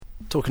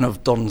Talking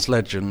of Don's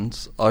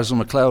legends, Isaac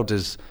McLeod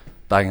is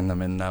banging them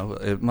in now.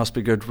 It must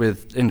be good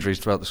with injuries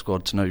throughout the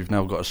squad to know you've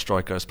now got a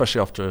striker, especially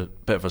after a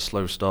bit of a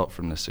slow start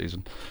from this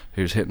season,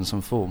 who's hitting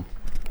some form.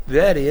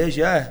 Yeah, he is,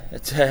 yeah.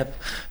 It's a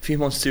few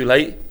months too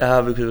late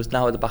because it was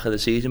now at the back of the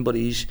season, but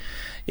he's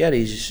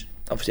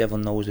obviously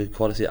everyone knows the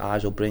quality that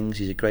Isaac brings.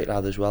 He's a great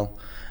lad as well.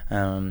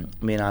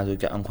 Me and Isaac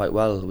get on quite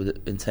well with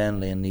it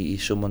internally, and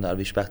he's someone that I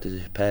respect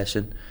as a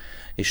person.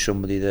 He's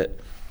somebody that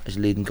is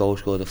leading goal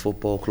scorer at the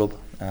football club.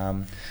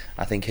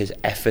 I think his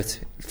effort,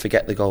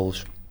 forget the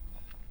goals,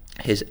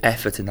 his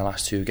effort in the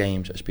last 2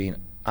 games has been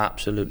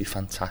absolutely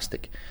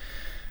fantastic.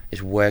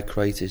 His work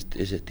rate, his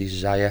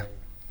desire,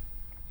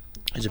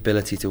 his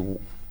ability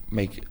to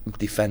make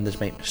defenders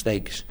make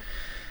mistakes.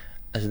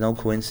 There's no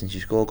coincidence,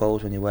 you score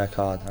goals when you work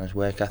hard, and his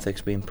work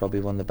ethic's been probably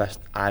one of the best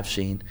I've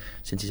seen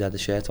since he's had the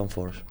shirt on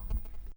for us.